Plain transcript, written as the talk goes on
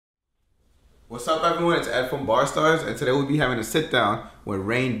What's up, everyone? It's Ed from Barstarzz, and today we'll be having a sit-down with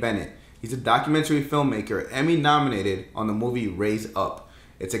Rain Bennett. He's a documentary filmmaker, Emmy-nominated on the movie Raise Up.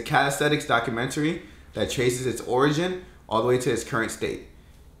 It's a calisthenics documentary that traces its origin all the way to its current state.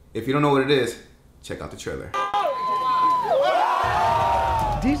 If you don't know what it is, check out the trailer.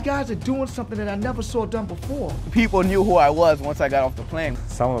 These guys are doing something that I never saw done before. People knew who I was once I got off the plane.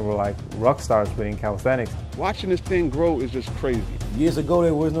 Some of them were like rock stars within calisthenics. Watching this thing grow is just crazy. Years ago,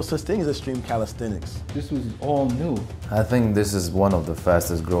 there was no such thing as extreme calisthenics. This was all new. I think this is one of the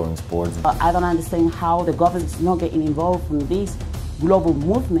fastest growing sports. I don't understand how the government is not getting involved in this global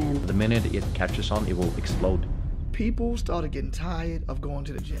movement. The minute it catches on, it will explode. People started getting tired of going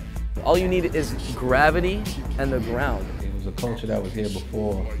to the gym. All you need is gravity and the ground. It was a culture that was here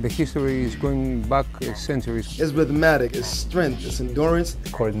before. The history is going back centuries. It's rhythmic, it's strength, it's endurance.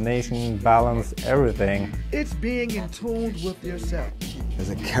 Coordination, balance, everything. It's being in tune with yourself. There's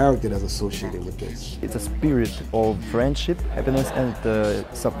a character that's associated with this. It's a spirit of friendship, happiness, and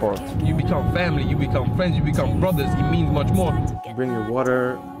support. You become family, you become friends, you become brothers. It means much more. Bring your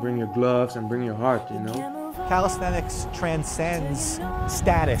water, bring your gloves, and bring your heart, you know? Calisthenics transcends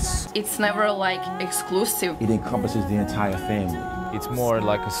status. It's never like exclusive. It encompasses the entire family. It's more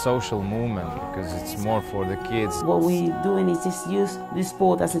like a social movement because it's more for the kids. What we're doing is just use this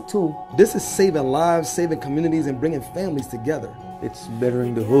sport as a tool. This is saving lives, saving communities, and bringing families together. It's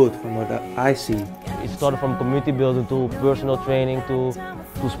bettering the hood from what I see. It started from community building to personal training to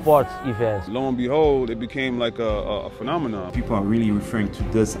sports events. Lo and behold, it became like a phenomenon. People are really referring to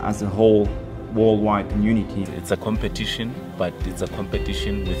this as a whole worldwide community. It's a competition, but it's a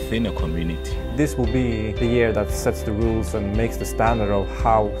competition within a community. This will be the year that sets the rules and makes the standard of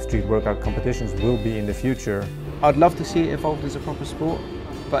how street workout competitions will be in the future. I'd love to see it evolved as a proper sport,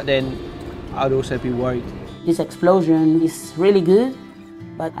 but then I'd also be worried. This explosion is really good,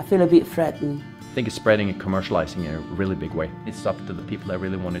 but I feel a bit threatened. I think it's spreading and commercializing in a really big way. It's up to the people that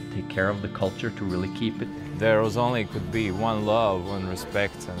really want to take care of the culture to really keep it. There was only could be one love, one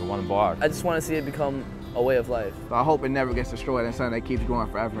respect, and one bar. I just want to see it become a way of life. I hope it never gets destroyed and something that keeps going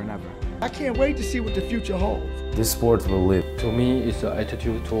forever and ever. I can't wait to see what the future holds. This sport will live. To me, it's an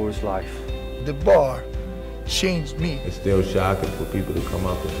attitude towards life. The bar changed me. It's still shocking for people to come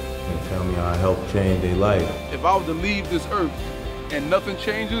up and tell me I helped change their life. If I was to leave this earth and nothing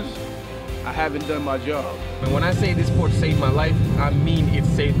changes, I haven't done my job. And when I say this sport saved my life, I mean it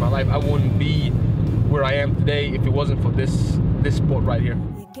saved my life. I wouldn't be where I am today if it wasn't for this sport right here.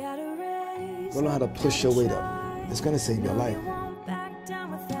 Learn how to push your weight up. It's gonna save your life.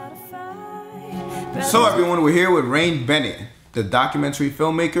 So everyone, we're here with Rain Bennett, the documentary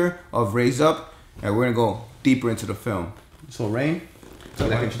filmmaker of Raise Up, and we're gonna go deeper into the film. So Rain, so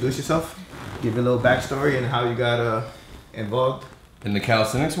like introduce yourself, give a little backstory and how you got involved In the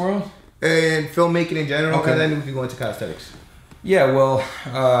calisthenics world? and filmmaking in general. Okay. And then we can go into calisthenics. Yeah, well,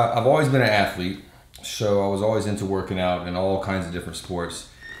 I've always been an athlete, so I was always into working out in all kinds of different sports.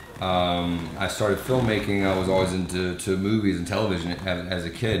 I started filmmaking, I was always into movies and television as a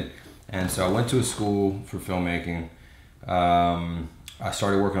kid, and so I went to a school for filmmaking. I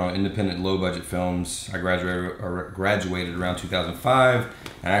started working on independent low-budget films. I graduated around 2005,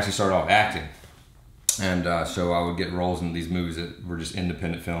 and I actually started off acting. And so I would get roles in these movies that were just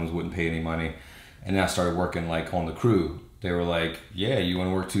independent films, wouldn't pay any money. And then I started working like on the crew. They were like, yeah, you want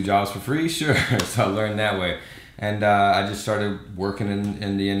to work 2 jobs for free? Sure. So I learned that way. And I just started working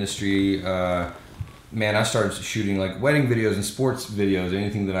in the industry. Man, I started shooting like wedding videos and sports videos,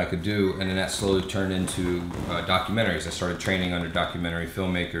 anything that I could do. And then that slowly turned into documentaries. I started training under documentary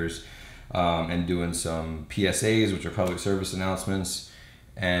filmmakers and doing some PSAs, which are public service announcements,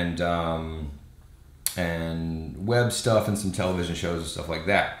 and web stuff and some television shows and stuff like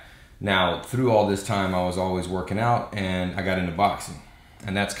that. Now, through all this time, I was always working out, and I got into boxing.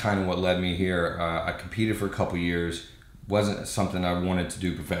 And that's kind of what led me here. I competed for a couple years. Wasn't something I wanted to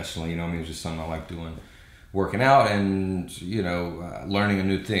do professionally, you know what I mean? It was just something I liked doing. Working out and, you know, learning a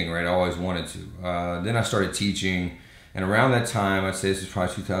new thing, right? I always wanted to. Then I started teaching, and around that time, I'd say this was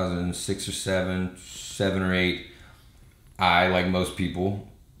probably 2006 or 7 or 8, I, like most people,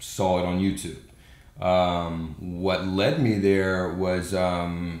 saw it on YouTube. What led me there was,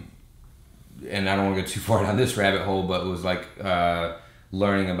 and I don't want to go too far down this rabbit hole, but it was like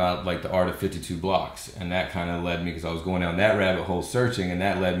learning about like the art of 52 blocks, and that kind of led me, because I was going down that rabbit hole searching, and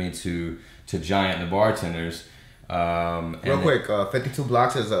that led me to Giant and the Bartenders. Real quick, 52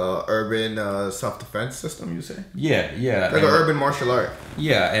 blocks is a urban self-defense system, you say? Yeah. Like an urban martial art.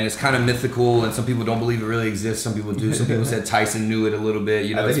 Yeah, and it's kind of mythical, and some people don't believe it really exists. Some people do. Some people said Tyson knew it a little bit.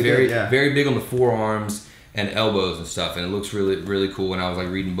 You know, it's very big on the forearms. and elbows and stuff, and it looks really, really cool. And I was like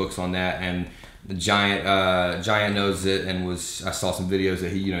reading books on that, and the Giant knows it, and I saw some videos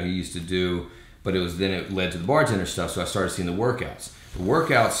that he used to do, but it led to the bartender stuff. So I started seeing the workouts. The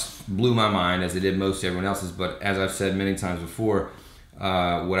workouts blew my mind, as they did most everyone else's. But as I've said many times before,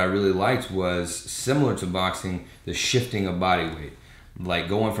 what I really liked was, similar to boxing, the shifting of body weight, like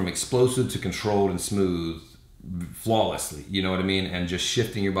going from explosive to controlled and smooth flawlessly, you know what I mean? And just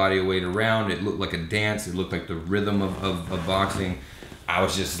shifting your body weight around. It looked like a dance. It looked like the rhythm of boxing. I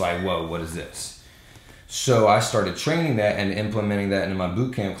was just like, whoa, what is this? So I started training that and implementing that into my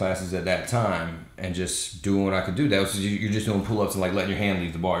boot camp classes at that time, and just doing what I could do. That was, you're just doing pull-ups and like letting your hand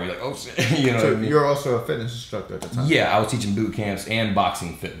leave the bar. You're like, oh shit, you know so what I mean? You're also a fitness instructor at the time. Yeah, I was teaching boot camps and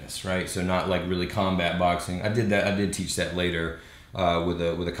boxing fitness, right? So not like really combat boxing. I did teach that later with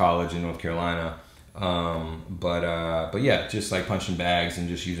a college in North Carolina. But yeah, just like punching bags and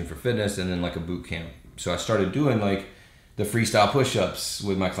just using for fitness, and then like a boot camp. So I started doing like the freestyle push-ups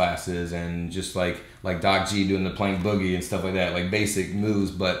with my classes, and just like Doc G doing the plank boogie and stuff like that, like basic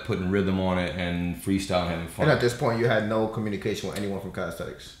moves, but putting rhythm on it and freestyle and having fun. And at this point, you had no communication with anyone from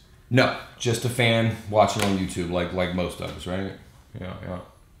Calisthenics? No, just a fan watching on YouTube, like most of us, right? Yeah.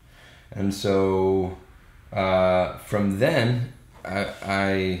 And so from then,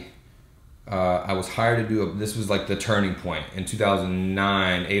 I was hired to do this was like the turning point. In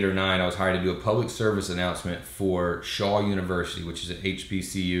 2009, 8 or 9, I was hired to do a public service announcement for Shaw University, which is an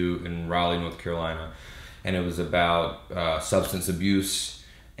HBCU in Raleigh, North Carolina. And it was about substance abuse.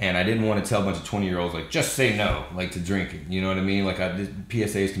 And I didn't want to tell a bunch of 20-year-olds, like, just say no, like, to drinking. You know what I mean? Like,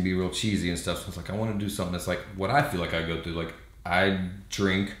 PSAs can be real cheesy and stuff. So I was like, I want to do something that's like what I feel like I go through. Like, I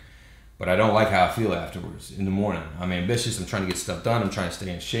drink, but I don't like how I feel afterwards in the morning. I'm ambitious. I'm trying to get stuff done. I'm trying to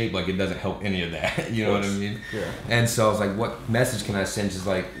stay in shape. Like, it doesn't help any of that. You know what I mean? Yeah. And so I was like, what message can I send? Just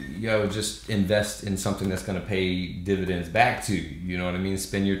like, yo, just invest in something that's going to pay dividends back to you. You know what I mean?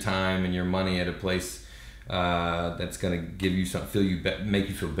 Spend your time and your money at a place that's going to give you something, make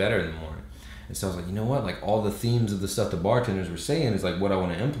you feel better in the morning. And so I was like, you know what? Like, all the themes of the stuff the bartenders were saying is like what I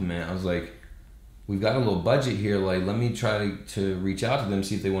want to implement. I was like, we've got a little budget here, like, let me try to reach out to them,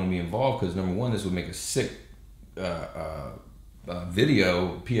 see if they want to be involved, because number one, this would make a sick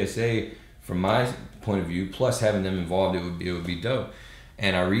video, PSA, from my point of view, plus having them involved, it would be dope.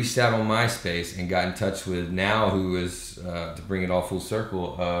 And I reached out on MySpace and got in touch with now, who is, to bring it all full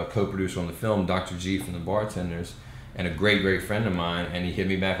circle, co-producer on the film, Dr. G from the Bartenders, and a great friend of mine, and he hit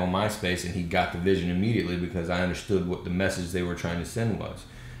me back on MySpace, and he got the vision immediately because I understood what the message they were trying to send was.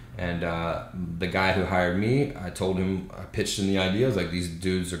 And the guy who hired me, I pitched him the idea. I was like, these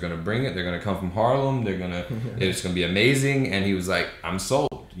dudes are going to bring it. They're going to come from Harlem. It's going to be amazing. And he was like, I'm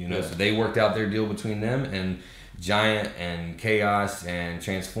sold. You know, so they worked out their deal between them, and Giant and Chaos and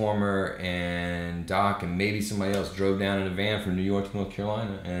Transformer and Doc and maybe somebody else drove down in a van from New York to North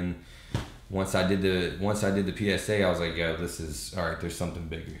Carolina. And once I did the PSA, I was like, yeah, this is all right. There's something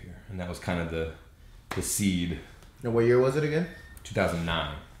bigger here. And that was kind of the seed. And what year was it again?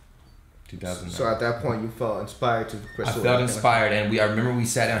 2009. So at that point, you felt inspired to pursue. I felt inspired, and I remember we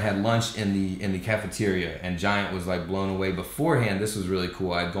sat down and had lunch in the cafeteria, and Giant was like blown away. Beforehand, this was really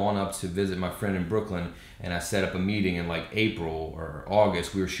cool. I'd gone up to visit my friend in Brooklyn, and I set up a meeting in like April or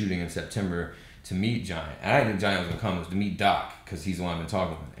August. We were shooting in September to meet Giant. And I didn't think Giant was gonna come. It was to meet Doc, because he's the one I've been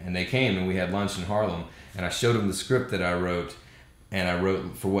talking with. And they came, and we had lunch in Harlem, and I showed him the script that I wrote, and I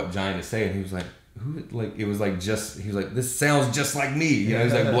wrote for what Giant to say, and he was like, he was like, this sounds just like me. You know,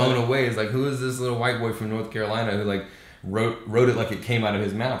 he's like blown away. He's like, who is this little white boy from North Carolina who like wrote it like it came out of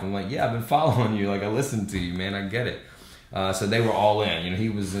his mouth? I'm like, yeah, I've been following you. Like, I listened to you, man. I get it. So they were all in. You know, he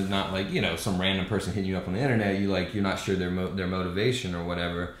was not like, you know, some random person hitting you up on the internet. You're not sure their motivation or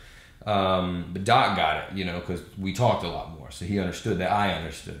whatever. But Doc got it, you know, because we talked a lot more. So he understood that I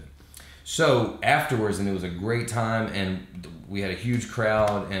understood. So afterwards, and it was a great time, and we had a huge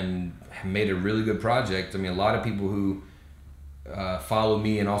crowd and made a really good project. I mean, a lot of people who follow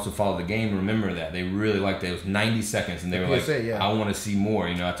me and also follow the game remember that. They really liked it. It was 90 seconds, and they were like, I want to see more.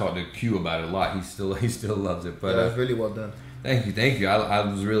 You know, I talked to Q about it a lot. He still loves it. But that's really well done. Thank you.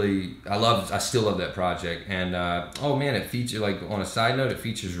 I still love that project. And oh man, it features, like, on a side note, it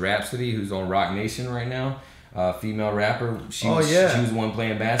features Rhapsody, who's on Rock Nation right now. Female rapper. She was the one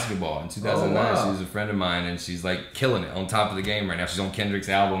playing basketball in 2009. Oh, wow. She was a friend of mine, and she's like killing it, on top of the game right now. She's on Kendrick's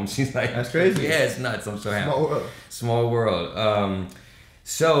album. She's like, that's crazy. Yeah, it's nuts. I'm so happy. Small world.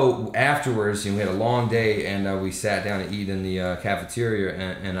 So afterwards, you know, we had a long day, and we sat down to eat in the cafeteria,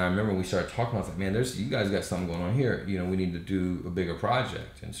 and I remember we started talking. I was like, man, you guys got something going on here. You know, we need to do a bigger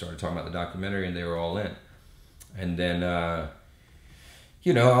project, and started talking about the documentary, and they were all in. And then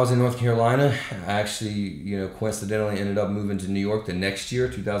You know, I was in North Carolina. I actually, you know, coincidentally ended up moving to New York the next year,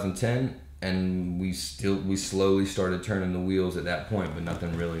 2010, and we slowly started turning the wheels at that point, but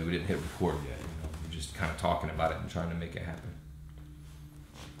nothing really, we didn't hit record yet. You know, we were just kind of talking about it and trying to make it happen.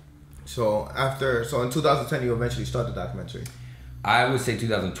 So in 2010, you eventually started the documentary. I would say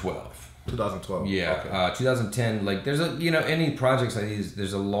 2012. 2012. Yeah, okay. 2010. Like, there's a, you know, any projects like these,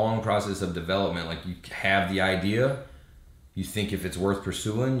 there's a long process of development. Like, you have the idea, you think if it's worth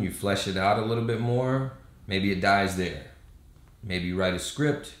pursuing, you flesh it out a little bit more. Maybe it dies there. Maybe you write a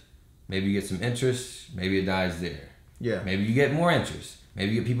script. Maybe you get some interest. Maybe it dies there. Yeah. Maybe you get more interest.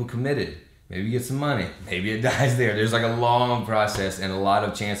 Maybe you get people committed. Maybe you get some money. Maybe it dies there. There's like a long process and a lot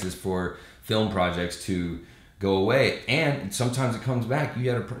of chances for film projects to go away, and sometimes it comes back.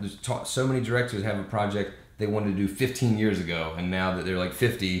 You had so many directors have a project they wanted to do 15 years ago, and now that they're like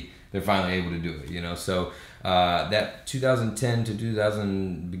 50, they're finally able to do it. You know, so that 2010 to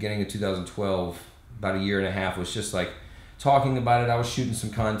beginning of 2012, about a year and a half, was just like talking about it. I was shooting some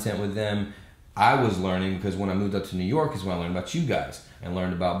content with them. I was learning, because when I moved up to New York is when I learned about you guys, and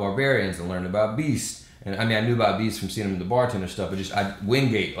learned about Barbarians, and learned about Beast. And I mean, I knew about Beast from seeing them in the bartender stuff, but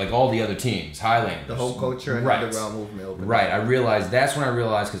Wingate, like all the other teams, Highlanders. The whole culture and underground movement. Right, that's when I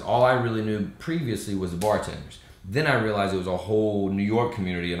realized, because all I really knew previously was the bartenders. Then I realized it was a whole New York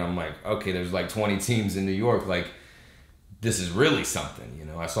community, and I'm like, okay, there's like 20 teams in New York, like, this is really something, you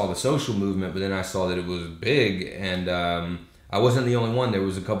know. I saw the social movement, but then I saw that it was big, and I wasn't the only one. There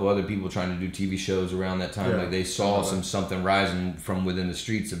was a couple other people trying to do TV shows around that time. Like, they saw something rising from within the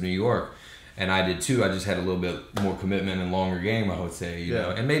streets of New York. And I did too. I just had a little bit more commitment and longer game, I would say, you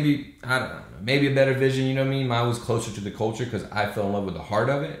know. And maybe, I don't know, maybe a better vision, you know what I mean? Mine was closer to the culture because I fell in love with the heart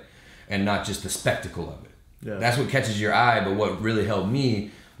of it and not just the spectacle of it. Yeah. That's what catches your eye, but what really helped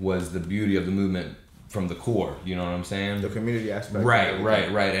me was the beauty of the movement from the core, you know what I'm saying? The community aspect. Right,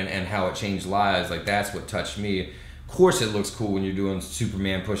 and how it changed lives. Like, that's what touched me. Of course it looks cool when you're doing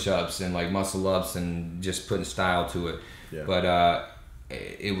Superman push-ups and like muscle ups and just putting style to it. Yeah. But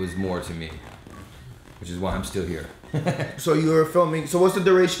it was more to me, which is why I'm still here. So you were filming. So what's the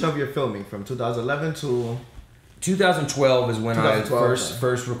duration of your filming from 2011 to 2012 is when I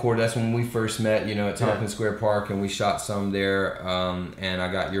first recorded. That's when we first met, you know, at Tompkins Square Park, and we shot some there. And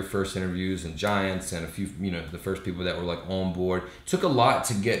I got your first interviews and Giants and a few, you know, the first people that were like on board. It took a lot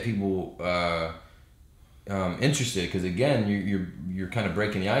to get people interested, because again, you're kind of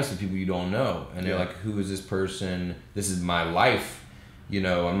breaking the ice with people you don't know, and they're like, who is this person? This is my life. You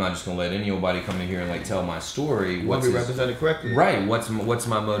know, I'm not just gonna let anybody come in here and like tell my story. What's be represented correctly? Right. What's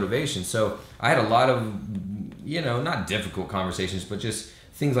my motivation? So I had a lot of, you know, not difficult conversations, but just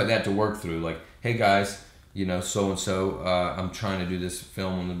things like that to work through. Like, hey guys, you know, so and so, I'm trying to do this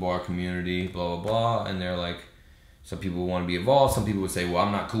film in the bar community, blah blah blah, and they're like, some people want to be involved. Some people would say, well,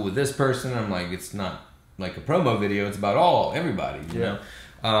 I'm not cool with this person. I'm like, it's not like a promo video. It's about everybody. You know.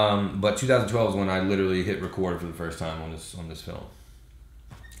 But 2012 is when I literally hit record for the first time on this film.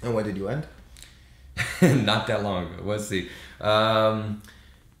 And when did you end? Not that long ago. Let's see.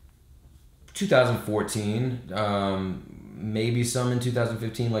 2014. Maybe some in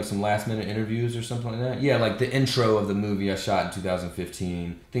 2015, like some last minute interviews or something like that. Yeah, like the intro of the movie I shot in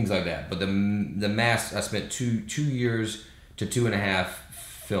 2015, things like that. But the mass, I spent two years to 2.5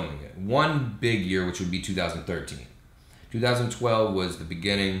 filming it. One big year, which would be 2013. 2012 was the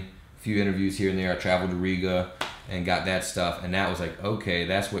beginning. A few interviews here and there. I traveled to Riga and got that stuff, and that was like, okay,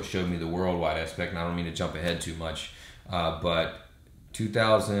 that's what showed me the worldwide aspect. And I don't mean to jump ahead too much, but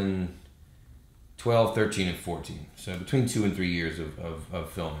 2012, 13, and 14. So between 2 and 3 years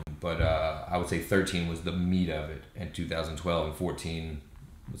of filming. But I would say 13 was the meat of it, and 2012 and 14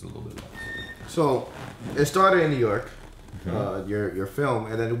 was a little bit less. So it started in New York, your film,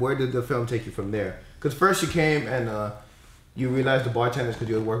 and then where did the film take you from there? Because first you came and you realized the bartenders because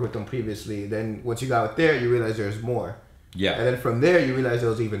you had worked with them previously. Then once you got there, you realized there's more. Yeah. And then from there, you realized there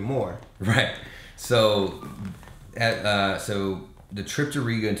was even more. Right. So, so the trip to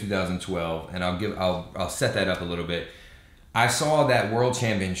Riga in 2012, and I'll set that up a little bit. I saw that World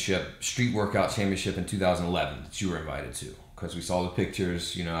Championship, Street Workout Championship in 2011 that you were invited to, because we saw the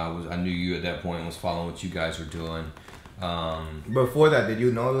pictures. You know, I knew you at that point and was following what you guys were doing. Before that, did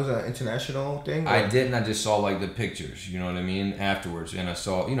you know it was an international thing? I didn't. I just saw like the pictures, you know what I mean, afterwards. And I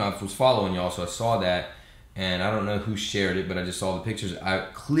saw, you know, I was following y'all, so I saw that, and I don't know who shared it, but I just saw the pictures. I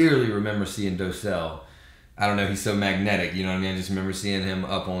clearly remember seeing Docell. I don't know, he's so magnetic, you know what I mean? I just remember seeing him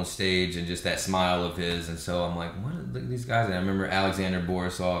up on stage and just that smile of his, and so I'm like, look at these guys. And I remember Alexander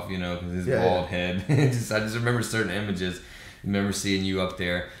Borisov, you know, because his bald head. I just remember certain images. I remember seeing you up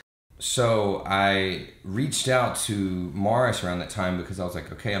there. So I reached out to Morris around that time because I was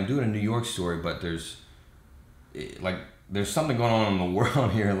like, okay, I'm doing a New York story, but there's something going on in the world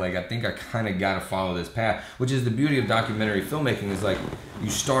here. Like, I think I kind of got to follow this path, which is the beauty of documentary filmmaking, is like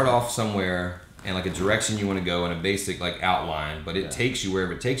you start off somewhere and like a direction you want to go and a basic like outline, but it takes you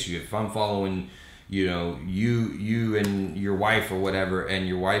wherever it takes you. If I'm following, you know, you and your wife or whatever, and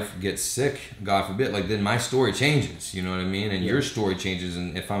your wife gets sick, God forbid, like then my story changes, you know what I mean? And your story changes,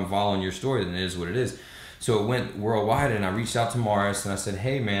 and if I'm following your story, then it is what it is. So it went worldwide, and I reached out to Morris and I said,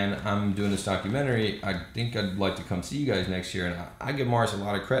 hey man, I'm doing this documentary. I think I'd like to come see you guys next year. And I give Morris a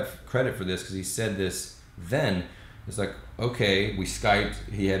lot of credit for this because he said this then. It's like, okay, we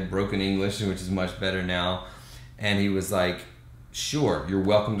Skyped. He had broken English, which is much better now. And he was like, sure, you're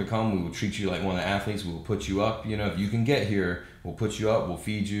welcome to come. We will treat you like one of the athletes. We will put you up. You know, if you can get here, we'll put you up. We'll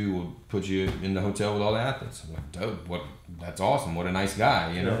feed you. We'll put you in the hotel with all the athletes. I'm like, dope. What? That's awesome. What a nice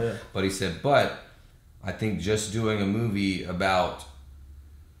guy, you know? Yeah. But he said, but I think just doing a movie about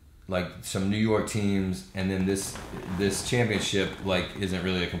like some New York teams and then this championship like isn't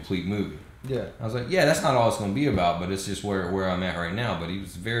really a complete movie. Yeah. I was like, yeah, that's not all it's going to be about, but it's just where I'm at right now. But he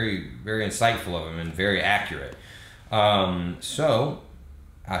was very, very insightful of him and very accurate. So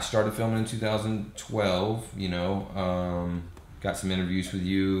I started filming in 2012, you know, got some interviews with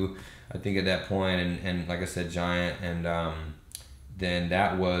you, I think at that point, and like I said, Giant, and then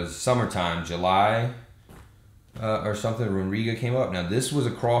that was summertime, July or something, when Riga came up. Now this was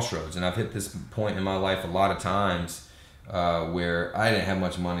a crossroads, and I've hit this point in my life a lot of times where I didn't have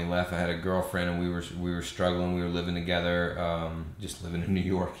much money left. I had a girlfriend, and we were struggling. We were living together, just living in New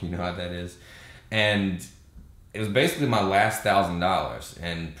York, you know how that is, and it was basically my last $1,000,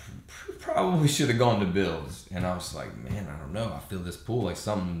 and probably should have gone to bills. And I was like, man, I don't know. I feel this pull, like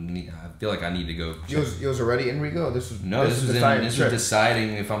something. I feel like I need to go. You was already in Riga? This was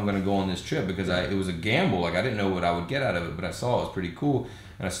deciding if I'm going to go on this trip, because it was a gamble. Like I didn't know what I would get out of it, but I saw it was pretty cool,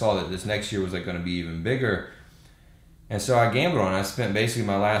 and I saw that this next year was like going to be even bigger. And so I gambled on it. I spent basically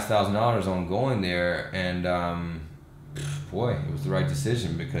my last $1,000 on going there, and boy, it was the right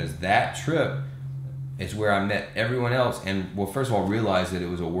decision, because that trip, it's where I met everyone else, and well, first of all, realized that it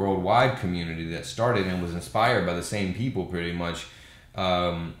was a worldwide community that started and was inspired by the same people, pretty much,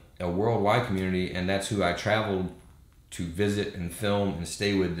 a worldwide community, and that's who I traveled to visit and film and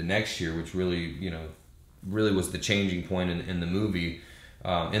stay with the next year, which really, you know, really was the changing point in the movie,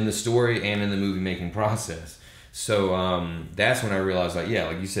 in the story and in the movie making process. So that's when I realized, like, yeah,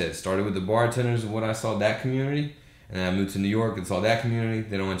 like you said, it started with the bartenders and what I saw that community. And then I moved to New York and saw that community.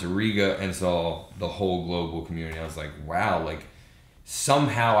 Then I went to Riga and saw the whole global community. I was like, wow, like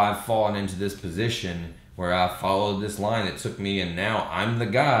somehow I've fallen into this position where I followed this line that took me, and now I'm the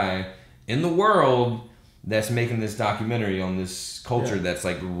guy in the world that's making this documentary on this culture that's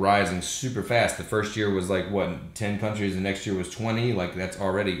like rising super fast. The first year was like, what, 10 countries, the next year was 20. Like that's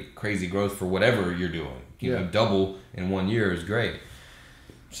already crazy growth for whatever you're doing. You know, double in 1 year is great.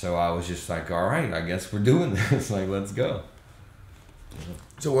 So I was just like, all right, I guess we're doing this. Like, let's go.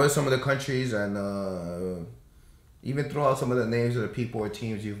 So what are some of the countries, and even throw out some of the names of the people or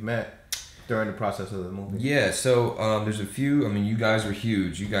teams you've met during the process of the movie? Yeah, so there's a few. I mean, you guys were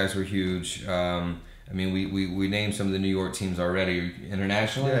huge. I mean, we named some of the New York teams already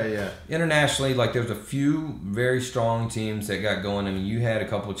internationally. Yeah. Internationally, like there's a few very strong teams that got going. I mean, you had a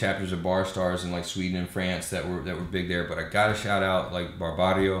couple of chapters of barstarzz in like Sweden and France that were big there. But I gotta shout out like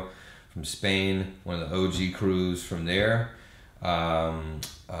Barbario from Spain, one of the OG crews from there.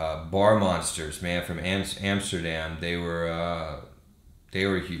 Bar Monsters, man, from Amsterdam. They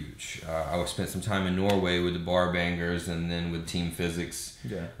were huge. I spent some time in Norway with the Bar Bangers, and then with Team Physics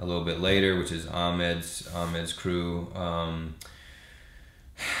a little bit later, which is Ahmed's crew.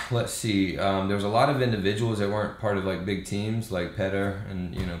 Let's see. There was a lot of individuals that weren't part of like big teams, like Petter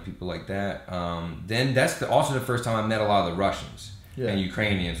and people like that. Then that's also the first time I met a lot of the Russians and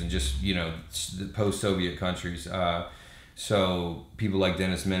Ukrainians, and just the post-Soviet countries. So people like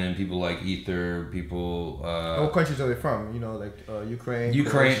Dennis Menin, people like Ether, people. What countries are they from? Like Ukraine.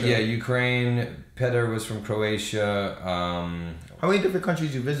 Ukraine, Ukraine. Petter was from Croatia. How many different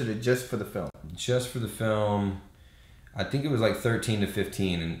countries you visited just for the film? Just for the film, I think it was like 13 to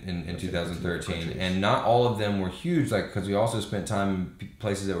 15 in 2013, and not all of them were huge. Like, because we also spent time in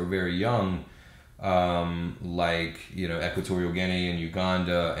places that were very young. Like Equatorial Guinea and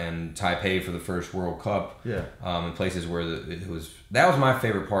Uganda and Taipei for the first World Cup. In places where that was my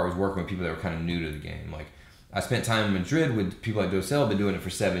favorite part, was working with people that were kind of new to the game. Like I spent time in Madrid with people like Docel, been doing it for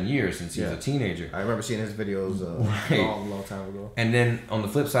 7 years since he was a teenager. I remember seeing his videos long time ago. And then on the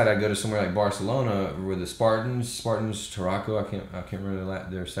flip side, I go to somewhere like Barcelona where the Spartans Tarraco, I can't remember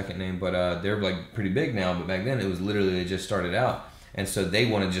their second name, but they're like pretty big now. But back then, it was literally they just started out, and so they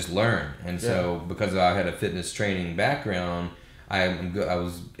want to just learn. And so because I had a fitness training background, I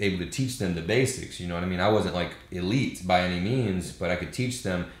was able to teach them the basics. You know what I mean? I wasn't like elite by any means, but I could teach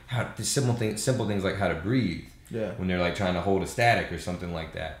them how the simple things like how to breathe. Yeah. When they're like trying to hold a static or something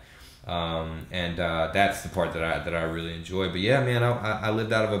like that. That's the part that I really enjoy. But yeah, man, I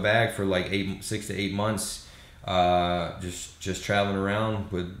lived out of a bag for like 6 to 8 months, just traveling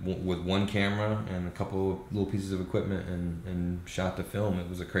around with one camera and a couple of little pieces of equipment and shot the film. It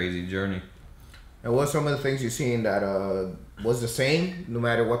was a crazy journey. And what some of the things you've seen that was the same no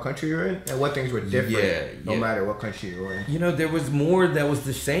matter what country you're in, and what things were different no matter what country you were in? You know, there was more that was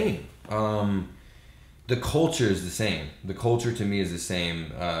the same. The culture is the same. The culture to me is the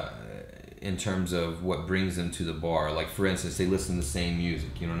same in terms of what brings them to the bar. Like, for instance, they listen to the same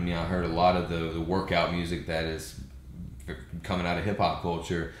music. You know what I mean? I heard a lot of the workout music that is coming out of hip hop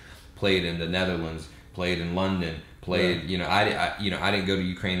culture played in the Netherlands, played in London, played. You know, I didn't go to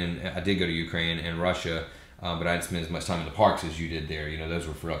Ukraine, and I did go to Ukraine and Russia, but I didn't spend as much time in the parks as you did there. You know, those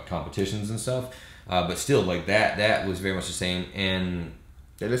were for competitions and stuff. But still, like that was very much the same. And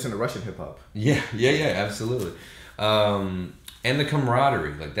they listen to Russian hip hop. Yeah, absolutely. And the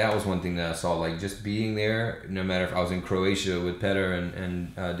camaraderie, like that was one thing that I saw. Like just being there, no matter if I was in Croatia with Petar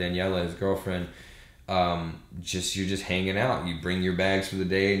and Daniela, his girlfriend. You're just hanging out. You bring your bags for the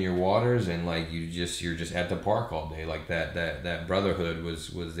day and your waters, and like you're just at the park all day. Like that brotherhood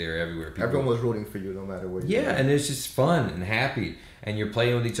was there everywhere. Everyone was rooting for you no matter where you were. And it's just fun and happy, and you're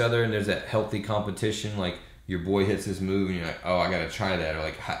playing with each other, and there's that healthy competition. Like your boy hits this move, and you're like, oh, I gotta try that, or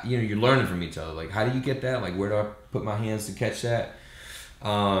like you're learning from each other. Like, how do you get that? Like, where do I put my hands to catch that?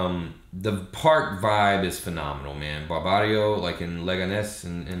 The park vibe is phenomenal, man. Barbario, like in Leganés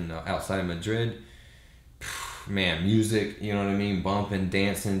and outside of Madrid. Man, music, you know what I mean? Bumping,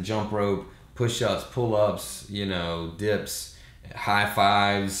 dancing, jump rope, push-ups, pull-ups, you know, dips, high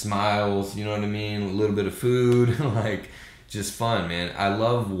fives, smiles, you know what I mean? A little bit of food, like just fun, man. I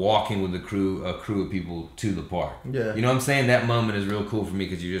love walking with a crew of people to the park. Yeah. You know what I'm saying? That moment is real cool for me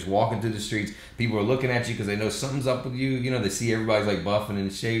because you're just walking through the streets. People are looking at you because they know something's up with you. You know, they see everybody's like buff and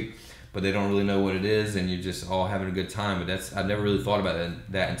in shape, but they don't really know what it is, and you're just all having a good time. But I've never really thought about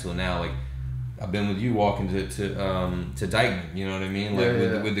that until now. Like, I've been with you walking to Dykeman, you know what I mean?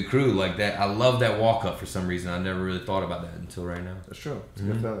 Like with the crew, like that. I love that walk up for some reason. I never really thought about that until right now. That's true. It's a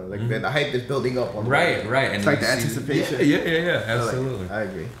good feeling. Like the hype is building up on the right. It's And like the anticipation. Yeah, absolutely. I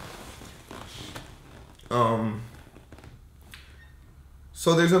agree.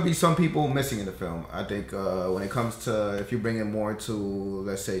 So there's gonna be some people missing in the film. I think when it comes to if you bring it more to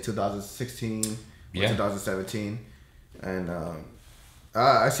let's say 2016 or 2017, and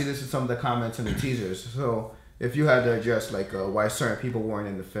I see this in some of the comments and the teasers. So if you had to address like why certain people weren't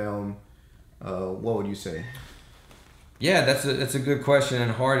in the film, what would you say? Yeah, that's a good question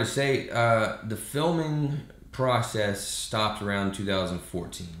and hard to say. The filming process stopped around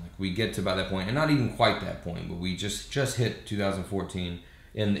 2014. Like we get to about that point, and not even quite that point, but we just hit 2014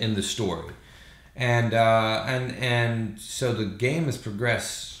 in the story. And so the game has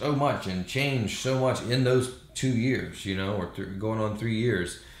progressed so much and changed so much in those 2 years, you know, or going on 3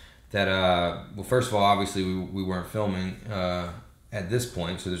 years, that well, first of all, obviously we weren't filming at this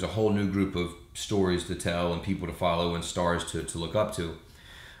point, so there's a whole new group of stories to tell and people to follow and stars to look up to.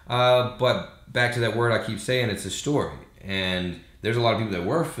 But back to that word I keep saying, it's a story, and there's a lot of people that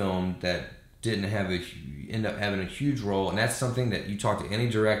were filmed that didn't end up having a huge role, and that's something that you talk to any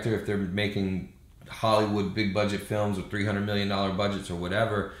director if they're making Hollywood big budget films with $300 million budgets or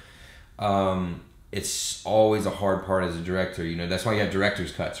whatever. It's always a hard part as a director, you know. That's why you have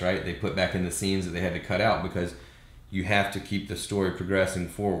director's cuts, right? They put back in the scenes that they had to cut out because you have to keep the story progressing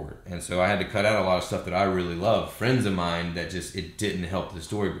forward. And so I had to cut out a lot of stuff that I really love. Friends of mine that just, it didn't help the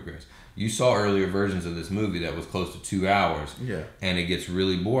story progress. You saw earlier versions of this movie that was close to 2 hours. Yeah. And it gets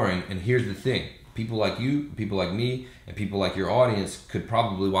really boring. And here's the thing. People like you, people like me, and people like your audience could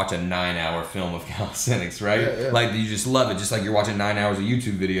probably watch a 9-hour film of calisthenics, right? Yeah, yeah. Like you just love it, just like you're watching 9 hours of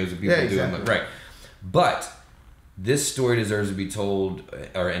YouTube videos of people doing it, right? But this story deserves to be told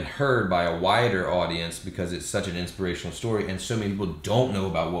and heard by a wider audience because it's such an inspirational story, and so many people don't know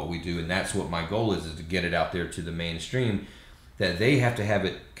about what we do, and that's what my goal is to get it out there to the mainstream, that they have to have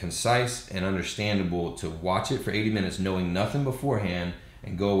it concise and understandable to watch it for 80 minutes knowing nothing beforehand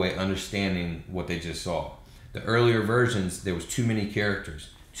and go away understanding what they just saw. The earlier versions, there was too many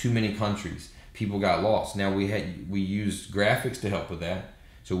characters, too many countries, people got lost. Now we used graphics to help with that.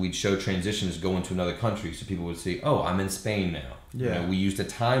 So we'd show transitions going to another country, so people would see, oh, I'm in Spain now. Yeah. You know, we used a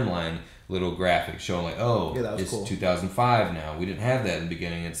timeline little graphic showing like, oh, it's cool. 2005 now. We didn't have that in the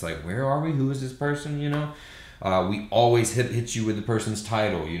beginning. It's like, where are we? Who is this person? You know, we always hit you with the person's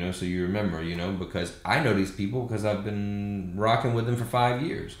title, you know, so you remember, you know, because I know these people because I've been rocking with them for 5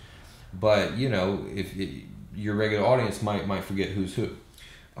 years. But you know, your regular audience might forget who's who.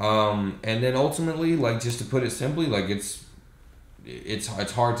 And then ultimately, like, just to put it simply, like it's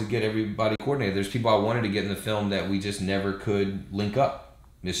hard to get everybody coordinated. There's people I wanted to get in the film that we just never could link up.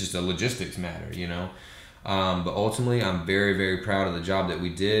 It's just a logistics matter, you know. But ultimately, I'm very, very proud of the job that we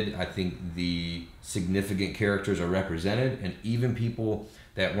did. I think the significant characters are represented, and even people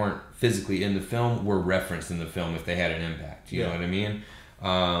that weren't physically in the film were referenced in the film if they had an impact. You know what I mean?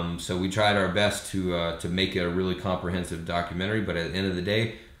 So we tried our best to make it a really comprehensive documentary, but at the end of the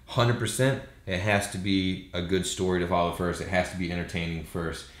day, 100%, it has to be a good story to follow first. It has to be entertaining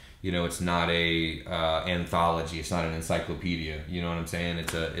first. You know, it's not a anthology. It's not an encyclopedia. You know what I'm saying?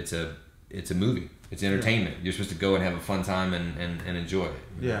 It's a movie. It's entertainment. You're supposed to go and have a fun time and enjoy it.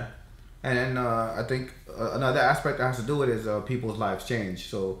 Yeah, and then I think another aspect that has to do with it is people's lives change.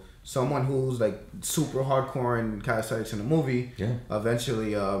 So someone who's like super hardcore in calisthenics in the movie,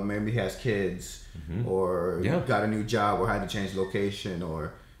 eventually maybe has kids or got a new job or had to change location,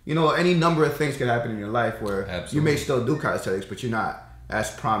 or you know, any number of things could happen in your life where you may still do calisthenics, but you're not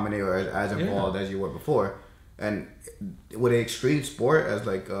as prominent or as involved as you were before. And with an extreme sport as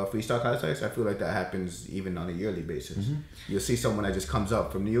like freestyle calisthenics, I feel like that happens even on a yearly basis. You'll see someone that just comes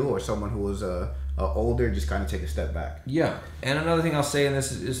up from you, or someone who is older just kind of take a step back. Yeah, and another thing I'll say, and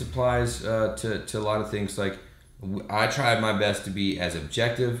this applies to a lot of things, like I tried my best to be as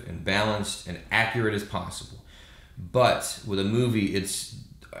objective and balanced and accurate as possible. But with a movie,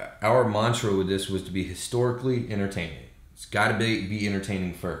 our mantra with this was to be historically entertaining. It's got to be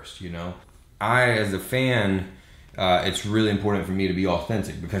entertaining first, you know. As a fan, it's really important for me to be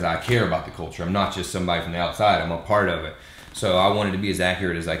authentic because I care about the culture. I'm not just somebody from the outside. I'm a part of it. So I wanted to be as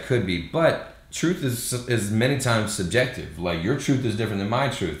accurate as I could be. But truth is many times subjective. Like, your truth is different than my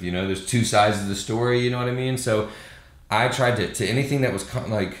truth. You know, there's two sides of the story. You know what I mean? So I tried to anything that was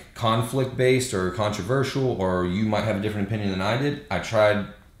like conflict based or controversial, or you might have a different opinion than I did.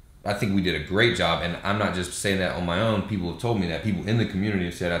 I think we did a great job, and I'm not just saying that on my own. People have told me that. People in the community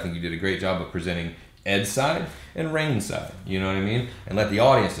have said, I think you did a great job of presenting Ed's side and Rain's side. You know what I mean? And let the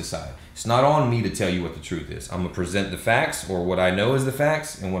audience decide. It's not on me to tell you what the truth is. I'm gonna present the facts, or what I know is the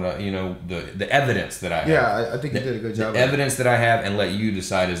facts, and what the evidence that I have. Yeah, I think you did a good job. The evidence that I have, and let you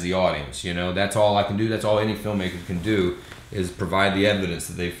decide as the audience. You know, that's all I can do. That's all any filmmaker can do, is provide the evidence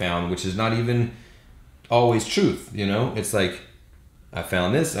that they found, which is not even always truth. You know, it's like, I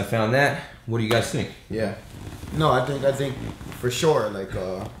found this, I found that. What do you guys think? Yeah. No, I think for sure, like,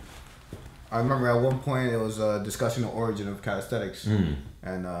 I remember at one point it was discussing the origin of calisthenics.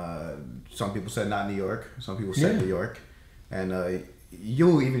 And some people said not New York, some people said New York. And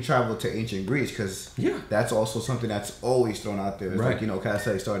you even traveled to ancient Greece, because that's also something that's always thrown out there. It's like, you know,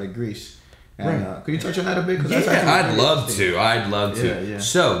 calisthenics started in Greece. And could you touch on that a bit? I'd love to. I'd love to. Yeah.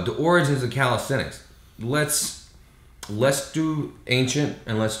 So, the origins of calisthenics. Let's do ancient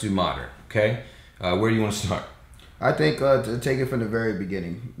and let's do modern, okay? Where do you want to start? I think to take it from the very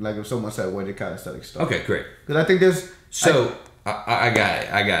beginning. Like if someone said, where did calisthenics start? Okay, great. Because I think there's... I got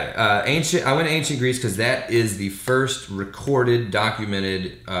it. Ancient. I went to ancient Greece because that is the first recorded,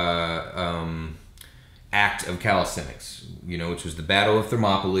 documented act of calisthenics, you know, which was the Battle of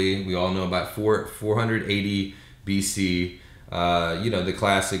Thermopylae. We all know about 480 BC. You know, the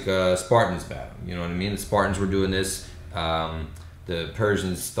classic Spartans battle. You know what I mean? The Spartans were doing this. The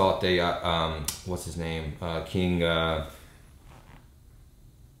Persians thought they, what's his name? King, I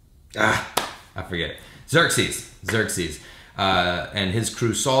forget. Xerxes. And his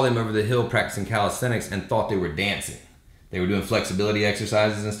crew saw them over the hill practicing calisthenics and thought they were dancing. They were doing flexibility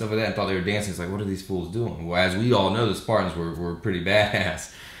exercises and stuff like that and thought they were dancing. It's like, what are these fools doing? Well, as we all know, the Spartans were pretty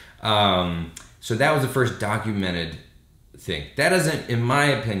badass. So that was the first documented thing. That doesn't, in my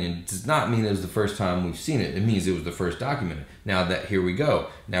opinion, does not mean it was the first time we've seen it. It means it was the first documented. Now that, here we go.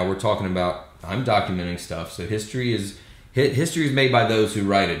 Now we're talking about, I'm documenting stuff. So history is made by those who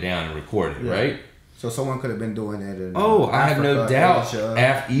write it down and record it, right? So someone could have been doing it in I have no doubt.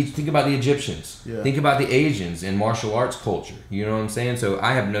 Think about the Egyptians. Yeah. Think about the Asians in martial arts culture. You know what I'm saying? So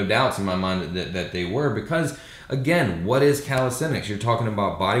I have no doubts in my mind that they were, because, again, what is calisthenics? You're talking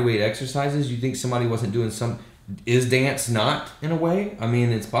about bodyweight exercises. You think somebody wasn't doing some... Is dance not, in a way? I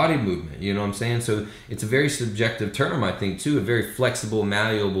mean, it's body movement. You know what I'm saying? So it's a very subjective term, I think, too. A very flexible,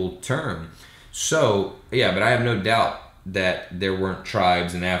 malleable term. So, yeah, but I have no doubt that there weren't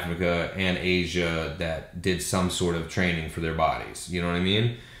tribes in Africa and Asia that did some sort of training for their bodies. You know what I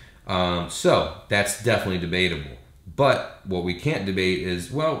mean? So, that's definitely debatable. But what we can't debate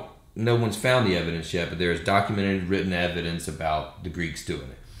is, well, no one's found the evidence yet, but there's documented written evidence about the Greeks doing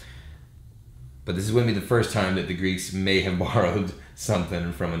it. But this is going to be the first time that the Greeks may have borrowed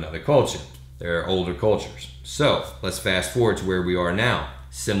something from another culture. There are older cultures. So, let's fast forward to where we are now.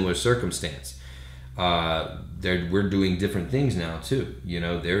 Similar circumstance. We're doing different things now too. You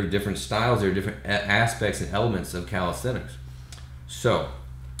know, there are different styles, there are different aspects and elements of calisthenics. So,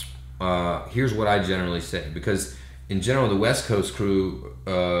 here's what I generally say. Because in general, the West Coast crew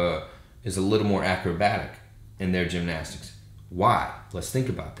is a little more acrobatic in their gymnastics. Why? Let's think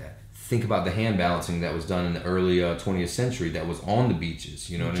about that. Think about the hand balancing that was done in the early 20th century that was on the beaches.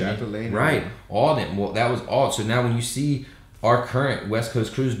 You know what I mean? Right. All that. Well, that was all. So now when you see our current West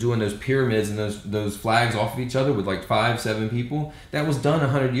Coast crews doing those pyramids and those flags off of each other with like 5-7 people, that was done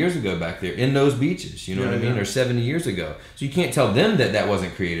 100 years ago back there in those beaches. You know what I mean? Or 70 years ago. So you can't tell them that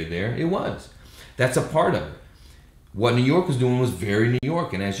wasn't created there. It was. That's a part of it. What New York was doing was very New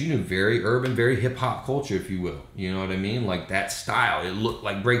York, and as you know, very urban, very hip-hop culture, if you will. You know what I mean? Like that style. It looked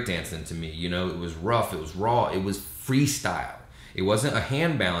like breakdancing to me. You know, it was rough, it was raw, it was freestyle. It wasn't a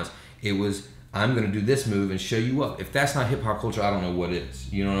hand balance. It was, I'm going to do this move and show you up. If that's not hip-hop culture, I don't know what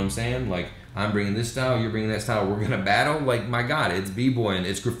is. You know what I'm saying? Like, I'm bringing this style, you're bringing that style, we're going to battle? Like, my God, it's b-boying,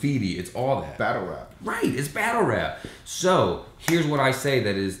 it's graffiti, it's all that. Battle rap. Right, it's battle rap. So, here's what I say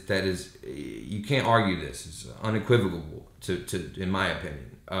that is you can't argue this. It's unequivocal to in my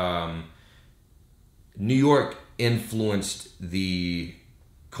opinion. New York influenced the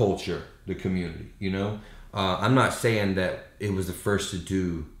culture, the community, you know? I'm not saying that it was the first to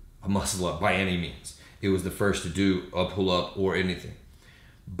do a muscle up by any means. It was the first to do a pull up or anything.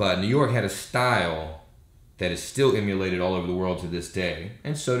 But New York had a style that is still emulated all over the world to this day,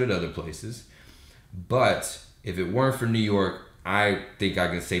 and so did other places. But if it weren't for New York, I think I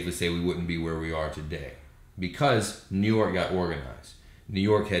can safely say we wouldn't be where we are today. Because New York got organized. New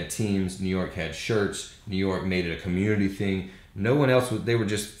York had teams, New York had shirts, New York made it a community thing. No one else, they were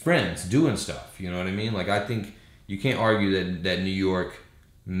just friends doing stuff, you know what I mean? Like, I think you can't argue that New York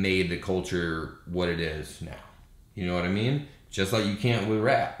made the culture what it is now. You know what I mean? Just like you can't with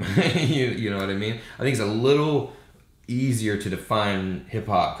rap. you know what I mean? I think it's a little easier to define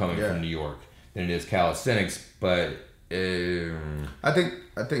hip-hop coming from New York than it is calisthenics, but I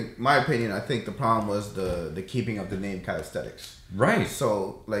think my opinion, I think the problem was the keeping of the name calisthenics. Right.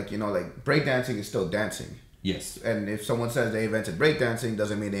 So, like, you know, like breakdancing is still dancing. Yes. And if someone says they invented breakdancing,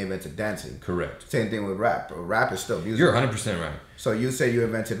 doesn't mean they invented dancing. Correct. Same thing with rap. Rap is still music. You're 100% right. So you say you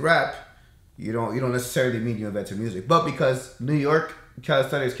invented rap, you don't necessarily mean you invented music. But because New York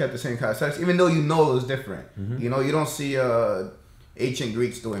calisthenics kept the same calisthenics, even though you know it was different. You know, you don't see ancient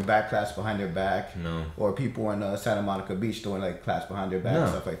Greeks doing back clasps behind their back. No. Or people in Santa Monica Beach doing like clasps behind their back and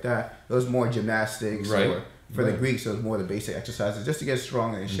stuff like that. It was more gymnastics. Right. Or for the Greeks, it was more the basic exercises just to get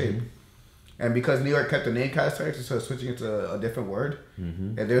strong and in shape. And because New York kept the name calisthenics instead of switching it to a different word,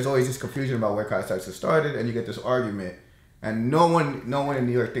 and there's always this confusion about where calisthenics started, and you get this argument, and no one in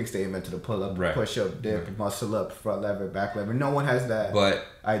New York thinks they invented a pull-up, push-up, dip, muscle-up, front lever, back lever. No one has that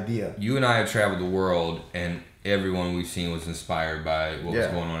idea. You and I have traveled the world, and everyone we've seen was inspired by what was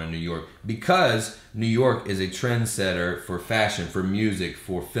going on in New York. Because New York is a trendsetter for fashion, for music,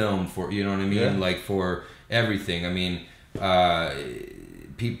 for film, for, you know what I mean? Yeah. Like, for everything. I mean,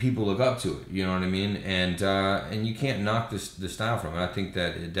 people look up to it, you know what I mean? And you can't knock the style from it. I think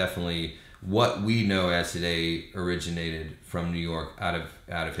that it definitely, what we know as today originated from New York out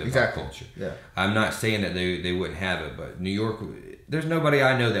of hip-hop culture. Yeah. I'm not saying that they wouldn't have it, but New York, there's nobody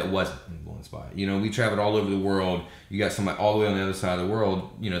I know that wasn't influenced by it. You know, we traveled all over the world. You got somebody all the way on the other side of the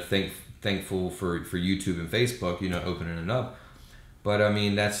world, you know, thankful for YouTube and Facebook, you know, opening it up. But I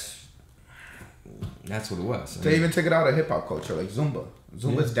mean, that's what it was. They even took it out of hip-hop culture, like Zumba.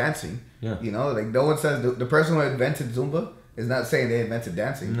 Zumba's dancing. Yeah. You know, like no one says the person who invented Zumba is not saying they invented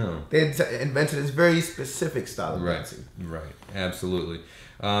dancing. No. They invented this very specific style of dancing. Right. Absolutely.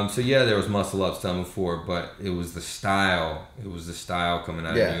 So yeah, there was muscle ups done before, but it was the style. It was the style coming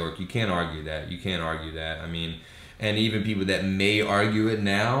out of New York. You can't argue that. I mean, and even people that may argue it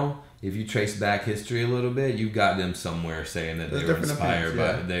now, if you trace back history a little bit, you've got them somewhere saying that they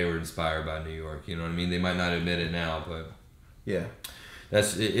were inspired by New York. You know what I mean? They might not admit it now, but yeah.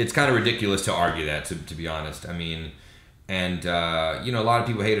 It's kind of ridiculous to argue that, to be honest. I mean, and you know, a lot of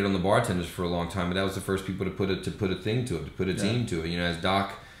people hated on the bartenders for a long time, but that was the first people to put a thing to it, to put a team to it. You know, as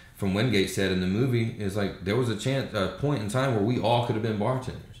Doc from Wingate said in the movie, is like there was a point in time where we all could have been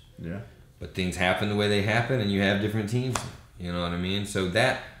bartenders. Yeah. but things happen the way they happen, and you have different teams. You know what I mean? So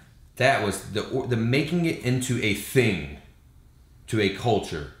that was the making it into a thing, to a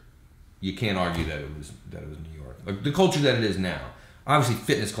culture. You can't argue that it was New York. Like the culture that it is now. Obviously,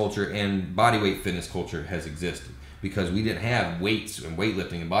 fitness culture and bodyweight fitness culture has existed because we didn't have weights and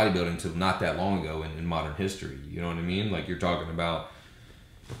weightlifting and bodybuilding until not that long ago in modern history. You know what I mean? Like you're talking about,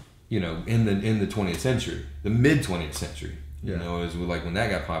 you know, in the 20th century, the mid 20th century. You know, it was like when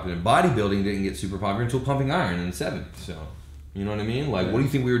that got popular. And bodybuilding didn't get super popular until pumping iron in the 70s. So, you know what I mean? Like, what do you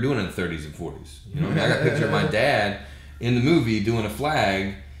think we were doing in the 30s and 40s? You know, I got a picture of my dad in the movie doing a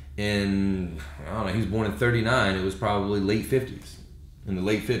flag in, I don't know, he was born in 39. It was probably late 50s. In the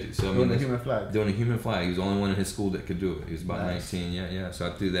late 50s. So, doing a human flag. Doing a human flag. He was the only one in his school that could do it. He was about 19. Yeah. So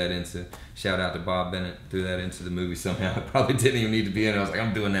I threw that into, shout out to Bob Bennett, threw that into the movie somehow. I probably didn't even need to be in it. I was like,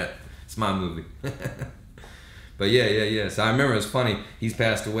 I'm doing that. It's my movie. But yeah. So I remember, it's funny, he's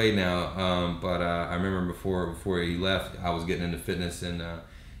passed away now, but I remember before he left, I was getting into fitness, and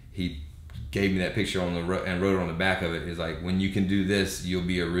he gave me that picture and wrote it on the back of it. It's like, when you can do this, you'll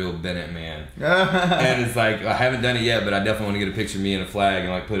be a real Bennett man. And it's like, I haven't done it yet, but I definitely want to get a picture of me and a flag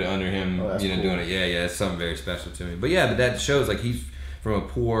and like put it under him, cool. Doing it. Yeah, it's something very special to me. But yeah, but that shows like he's from a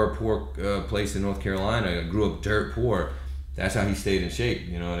poor place in North Carolina, grew up dirt poor. That's how he stayed in shape,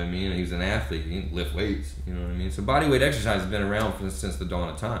 you know what I mean? He was an athlete, he didn't lift weights, you know what I mean? So bodyweight exercise has been around since the dawn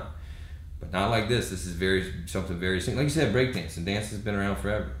of time. But not like this. This is something very simple. Like you said, breakdance, and dance has been around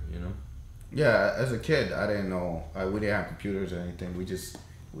forever, you know? Yeah, as a kid, I didn't know. We didn't have computers or anything.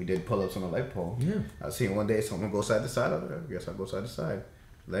 We did pull-ups on a leg pole. Yeah. I seen one day someone go side to side. I guess I'll go side to side.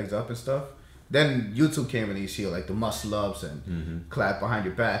 Legs up and stuff. Then YouTube came and you see like the muscle ups and clap behind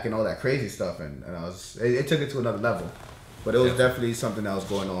your back and all that crazy stuff. And it took it to another level. But it was definitely something that was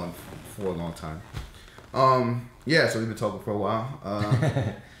going on for a long time. So we've been talking for a while.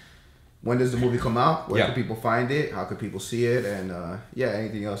 When does the movie come out? Where can people find it? How can people see it? And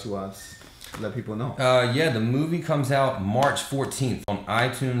anything else you want to let people know? The movie comes out March 14th on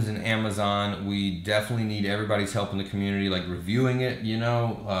iTunes and Amazon. We definitely need everybody's help in the community, like reviewing it,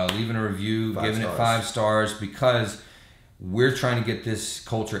 leaving a review, giving it 5 stars, because we're trying to get this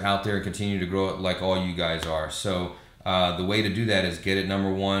culture out there and continue to grow it like all you guys are. So the way to do that is get it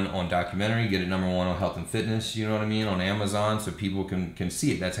 #1 on documentary, get it #1 on health and fitness, you know what I mean, on Amazon, so people can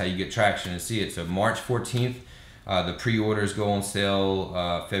see it. That's how you get traction and see it. So March 14th, the pre-orders go on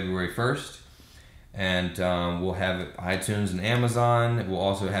sale February 1st, and we'll have it iTunes and Amazon. We'll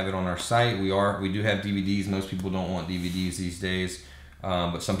also have it on our site. We do have DVDs. Most people don't want DVDs these days,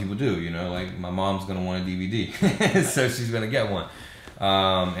 but some people do, like my mom's gonna want a DVD, so she's gonna get one.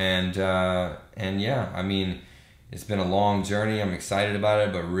 I mean, it's been a long journey. I'm excited about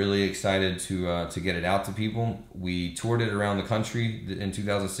it, but really excited to get it out to people. We toured it around the country in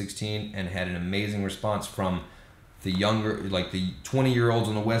 2016 and had an amazing response from the younger, like the 20-year-olds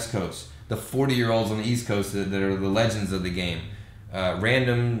on the West Coast, the 40-year-olds on the East Coast that are the legends of the game,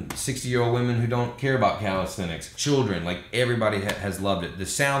 random 60-year-old women who don't care about calisthenics, children, like everybody has loved it. The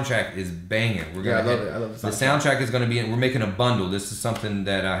soundtrack is banging. I love it. The soundtrack is going to be we're making a bundle. This is something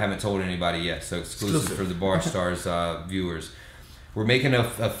that I haven't told anybody yet, so exclusive for the barstarzz viewers. We're making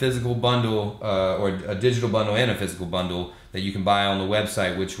a physical bundle, or a digital bundle and a physical bundle that you can buy on the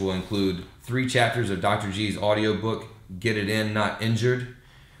website, which will include 3 chapters of Dr. G's audiobook, Get It In, Not Injured.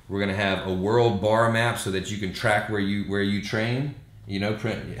 We're going to have a world bar map so that you can track where you train,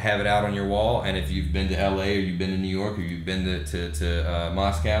 have it out on your wall. And if you've been to LA or you've been to New York or you've been to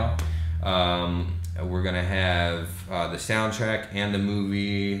Moscow, we're going to have the soundtrack and the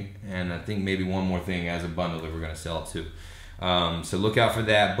movie, and I think maybe one more thing as a bundle that we're going to sell too. So look out for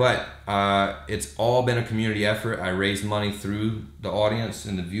that. But it's all been a community effort. I raised money through the audience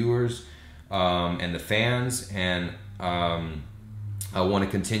and the viewers and the fans, and I want to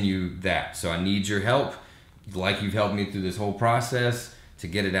continue that. So I need your help, like you've helped me through this whole process, to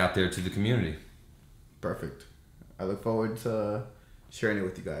get it out there to the community. Perfect. I look forward to sharing it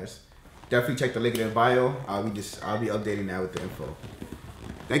with you guys. Definitely check the link in the bio. I'll be updating that with the info.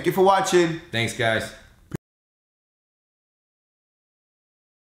 Thank you for watching. Thanks, guys.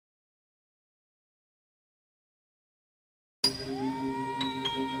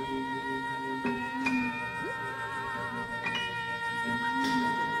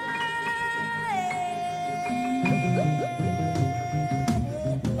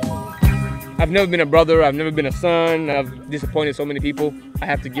 I've never been a brother, I've never been a son, I've disappointed so many people. I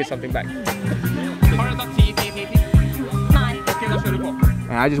have to give something back.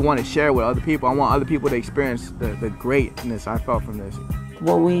 And I just want to share with other people. I want other people to experience the greatness I felt from this.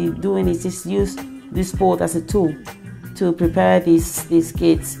 What we're doing is just use this sport as a tool to prepare these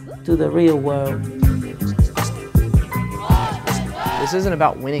kids to the real world. This isn't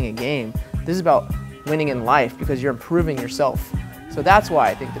about winning a game. This is about winning in life because you're improving yourself. So that's why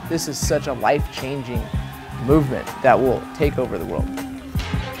I think that this is such a life-changing movement that will take over the world.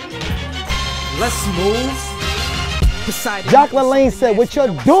 Let's move. Jack LaLanne said, what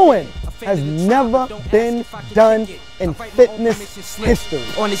you're doing has never been done in fitness history.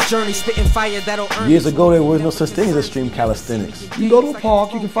 On this journey, spitting fire that'll earn. Years ago, there was no such thing as extreme calisthenics. You can go to a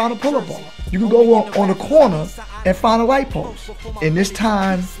park, you can find a pull-up bar. You can go on a corner and find a light post. In this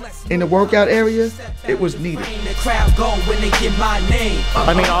time, in the workout area, it was needed.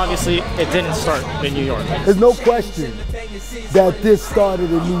 I mean, obviously, it didn't start in New York. There's no question that this started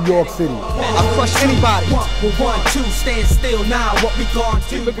in New York City. I crush anybody. 1, 2, stand still now. What we gonna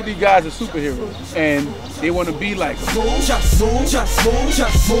do? Look at these guys as superheroes, and they want to be like them. Just move, just move,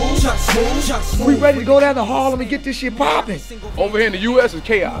 just move, just move, just move. We ready to go down to Harlem and get this shit popping. Over here in the U.S. is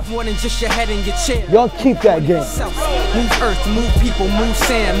chaos. More than just your head and your chair. Y'all keep that game. Move earth, move people, move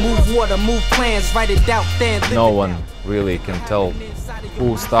sand, move water, move plans, write it out there. No one really can tell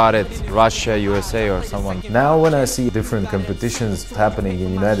who started, Russia, USA, or someone. Now when I see different competitions happening in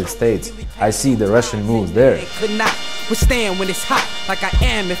the United States, I see the Russian moves there. Could not withstand when it's hot like I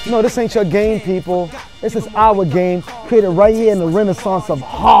am. No, this ain't your game, people. This is our game, created right here in the Renaissance of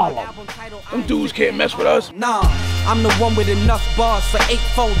Harlem. Them dudes can't mess with us. Nah, I'm the one with enough bars for 8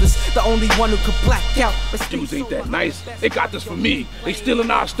 folders. The only one who could black out. Dudes ain't that nice. They got this from me. They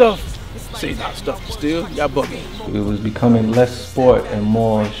stealing our stuff. This ain't our stuff to steal. Y'all bugging. It was becoming less sport and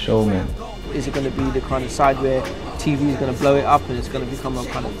more showman. Is it going to be the kind of side where TV is going to blow it up and it's going to become a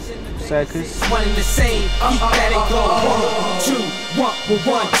kind of circus? One and the same, keep that it go. 1,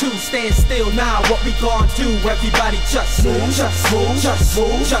 2, 1, 2, stand still now. What we gonna do? Everybody just move, just move, just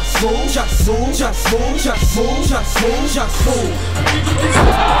move, just move, just move, just move, just move, just move, just move.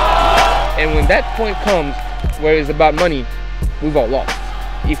 And when that point comes where it's about money, we've all lost.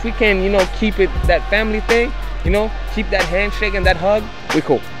 If we can, keep it that family thing, keep that handshake and that hug, we're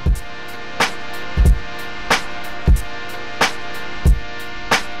cool.